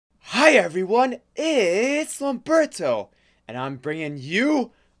Hi everyone, it's Lamberto, and I'm bringing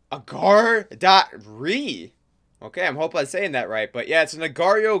you Agar.re. Okay, I'm hoping I'm saying that right, but yeah, it's an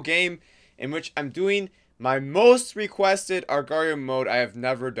Agario game in which I'm doing my most requested Agario mode I have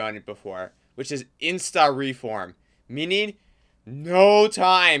never done it before, which is Insta Reform, meaning no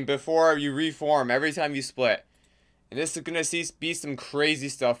time before you reform every time you split. And this is gonna be some crazy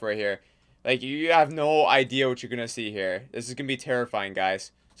stuff right here. Like, you have no idea what you're gonna see here. This is gonna be terrifying,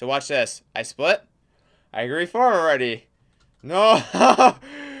 guys. So watch this. I split. I agree for already. No.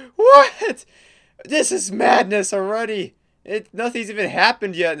 What? This is madness already. Nothing's even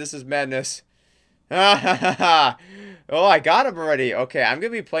happened yet. This is madness. Oh, I got him already. Okay, I'm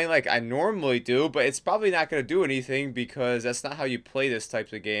gonna be playing like I normally do, but it's probably not gonna do anything because that's not how you play this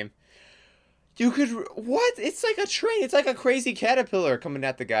type of game. You could... What? It's like a train. It's like a crazy caterpillar coming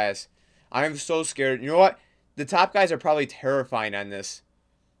at the guys. I'm so scared. You know what? The top guys are probably terrifying on this.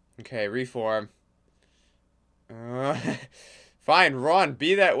 Okay, reform. Fine, run.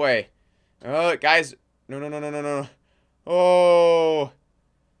 Be that way. Guys. No, no, no, no, no, no. Oh.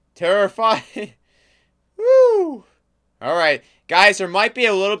 Terrifying. Woo. Alright. Guys, there might be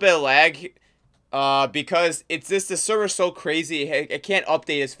a little bit of lag. Because the server's so crazy, it can't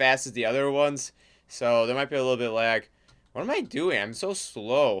update as fast as the other ones. So, there might be a little bit of lag. What am I doing? I'm so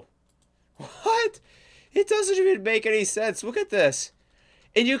slow. What? It doesn't even make any sense. Look at this.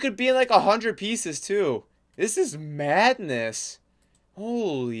 And you could be in like 100 pieces too. This is madness.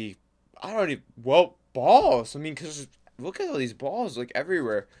 Holy, I don't even, well, balls. I mean, because look at all these balls like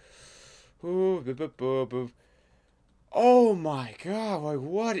everywhere. Ooh, boop, boop, boop, boop. Oh my god, like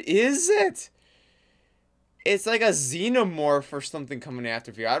what is it? It's like a xenomorph or something coming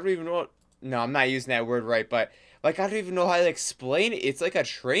after you. I don't even know what, no, I'm not using that word right, but like I don't even know how to explain it. It's like a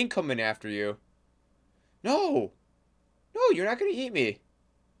train coming after you. No. No, you're not going to eat me.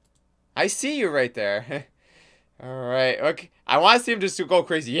 I see you right there. Alright, okay. I want to see him just go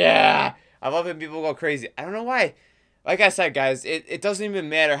crazy. Yeah! I love when people go crazy. I don't know why. Like I said, guys, it doesn't even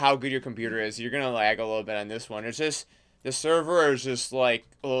matter how good your computer is. You're going to lag a little bit on this one. It's just, the server is just like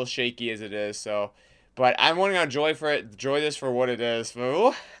a little shaky as it is, so. But I'm wanting to enjoy this for what it is.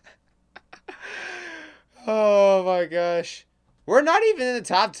 Oh my gosh. We're not even in the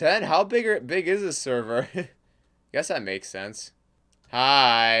top 10. How big is this server? Guess that makes sense.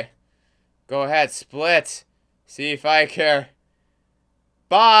 Hi. Go ahead, split. See if I care.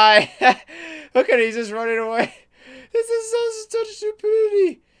 Bye. Look at it, he's just running away. This is such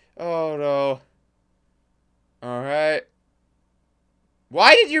stupidity. Oh no. Alright.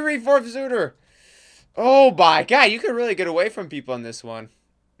 Why did you reform sooner? Oh my god, you can really get away from people on this one.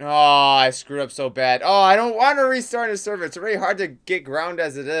 Oh, I screwed up so bad. Oh, I don't want to restart a server. It's really hard to get ground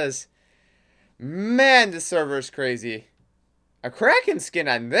as it is. Man, the server is crazy. A Kraken skin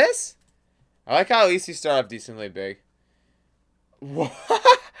on this? I like how at least you start off decently big. What?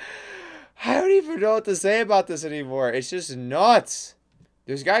 I don't even know what to say about this anymore. It's just nuts.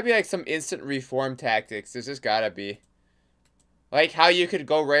 There's gotta be like some instant reform tactics. There's just gotta be. Like how you could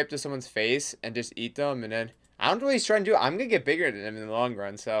go right up to someone's I and just eat them and then... I don't know what he's trying to do. I'm gonna get bigger than him in the long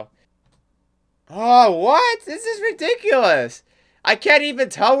run, so... Oh, what? This is ridiculous. I can't even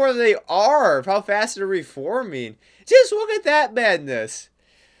tell where they are, of how fast they're reforming. Just look at that madness.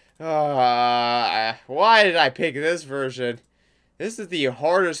 Why did I pick this version? This is the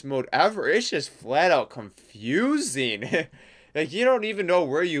hardest mode ever. It's just flat out confusing. Like, you don't even know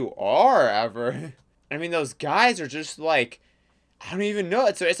where you are, ever. I mean, those guys are just like... I don't even know.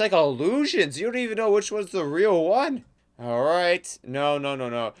 It's like illusions. You don't even know which one's the real one. Alright. No, no, no,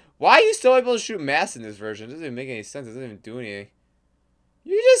 no. Why are you still able to shoot mass in this version? It doesn't even make any sense. It doesn't even do anything.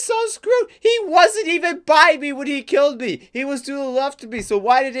 You're just so screwed. He wasn't even by me when he killed me. He was to the left of me. So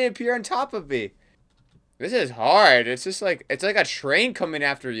why did he appear on top of me? This is hard. It's just like, it's like a train coming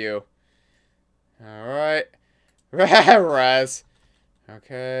after you. Alright. Raz.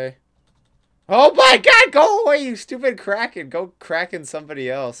 Okay. Oh my god, go away, you stupid Kraken. Go Kraken somebody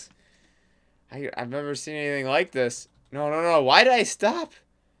else. I've never seen anything like this. No, no, no. Why did I stop?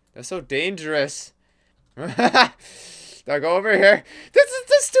 That's so dangerous. Now go over here. This is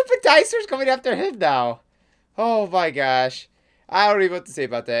the stupid Dicer's coming after him now. Oh my gosh. I don't even know what to say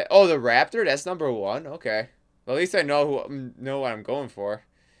about that. Oh, the Raptor? That's number 1? Okay. Well, at least I know what I'm going for.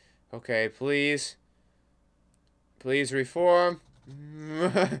 Okay, please. Please reform.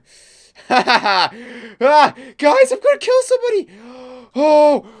 Guys, I'm gonna kill somebody.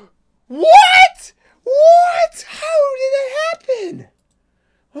 Oh, what? What? How did that happen?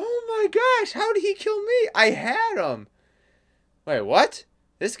 Oh my gosh, how did he kill me? I had him. Wait, what?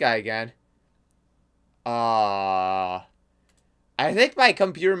 This guy again. I I think my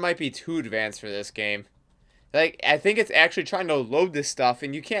computer might be too advanced for this game. Like, I think it's actually trying to load this stuff,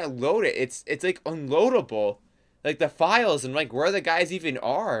 and you can't load it. It's like unloadable. Like the files and like where the guys even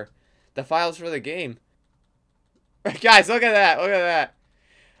are. The files for the game. Guys, look at that. Look at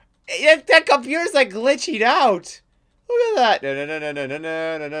that. That computer's like glitching out. Look at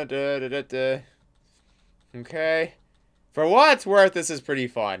that. Okay. For what it's worth, this is pretty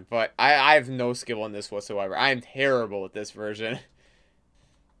fun. But I have no skill in this whatsoever. I am terrible at this version.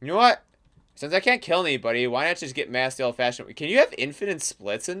 You know what? Since I can't kill anybody, why not just get mass the old-fashioned... Can you have infinite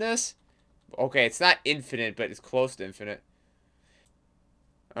splits in this? Okay, it's not infinite, but it's close to infinite.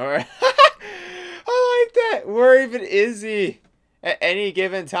 Alright. I like that. Where even is he? At any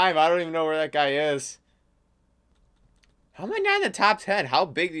given time, I don't even know where that guy is. How am I not in the top 10? How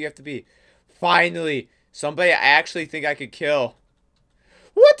big do you have to be? Finally, somebody I actually think I could kill.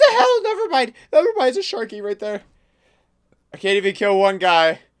 What the hell? Never mind. Never mind, it's a Sharky right there. I can't even kill one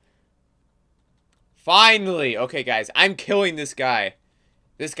guy. Finally. Okay, guys, I'm killing this guy.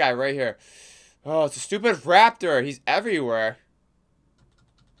 This guy right here. Oh, it's a stupid raptor. He's everywhere.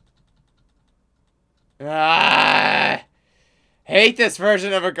 Ah! Hate this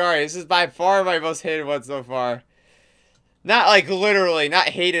version of Agario. This is by far my most hated one so far. Not like literally, not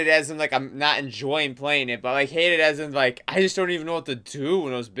hated as in like I'm not enjoying playing it, but like hated as in like I just don't even know what to do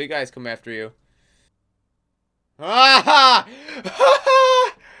when those big guys come after you. Ah!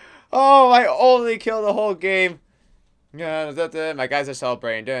 Oh, I only killed the whole game. My guys are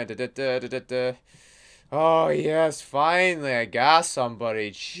celebrating. Oh, yes, finally, I got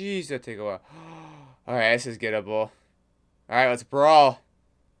somebody. Jeez, that took a while. Alright, this is gettable. Alright, let's brawl.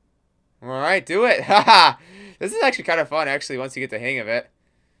 Alright, do it. Haha. This is actually kind of fun, actually, once you get the hang of it.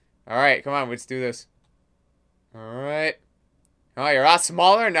 Alright, come on, let's do this. Alright. Oh, you're a lot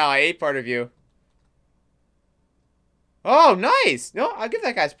smaller now. I ate part of you. Oh, nice! No, I'll give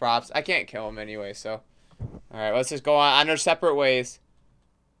that guy's props. I can't kill him anyway, so. Alright, let's just go on our separate ways.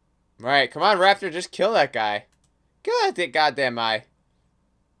 Alright, come on, Raptor, just kill that guy. Kill that goddamn eye.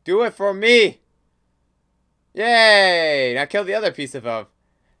 Do it for me! Yay! Now kill the other piece of him.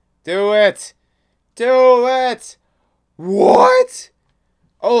 Do it! Do it! What?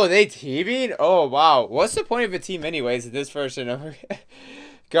 Oh, are they teaming? Oh, wow. What's the point of a team anyways in this version of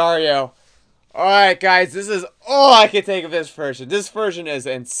Agario? Alright, guys, this is all I can take of this version. This version is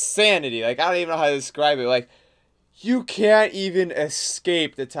insanity. Like, I don't even know how to describe it. Like, you can't even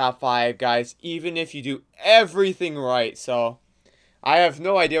escape the top 5, guys, even if you do everything right. So, I have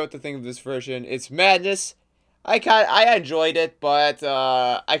no idea what to think of this version. It's madness. I enjoyed it, but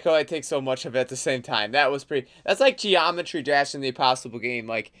I could only take so much of it at the same time. That's like Geometry Dash in the Impossible Game.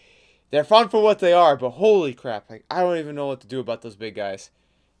 Like, they're fun for what they are, but holy crap. Like, I don't even know what to do about those big guys.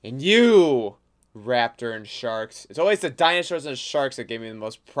 And you, raptor and sharks. It's always the dinosaurs and sharks that gave me the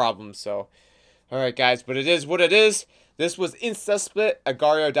most problems, so. Alright, guys, but it is what it is. This was InstaSplit,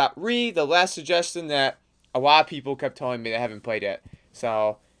 Agario.re, the last suggestion that a lot of people kept telling me they haven't played it.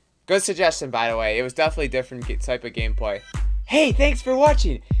 So, good suggestion, by the way. It was definitely a different type of gameplay. Hey, thanks for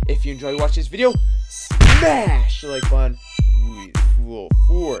watching. If you enjoyed watching this video, smash the like button with full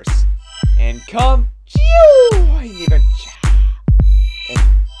force. And come join the and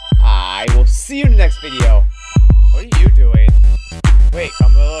I will see you in the next video. What are you doing? Wait,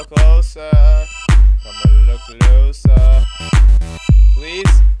 come a little closer. Come a little closer.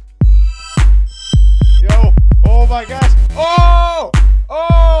 Please. Yo. Oh my gosh. Oh!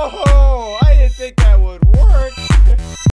 Oh!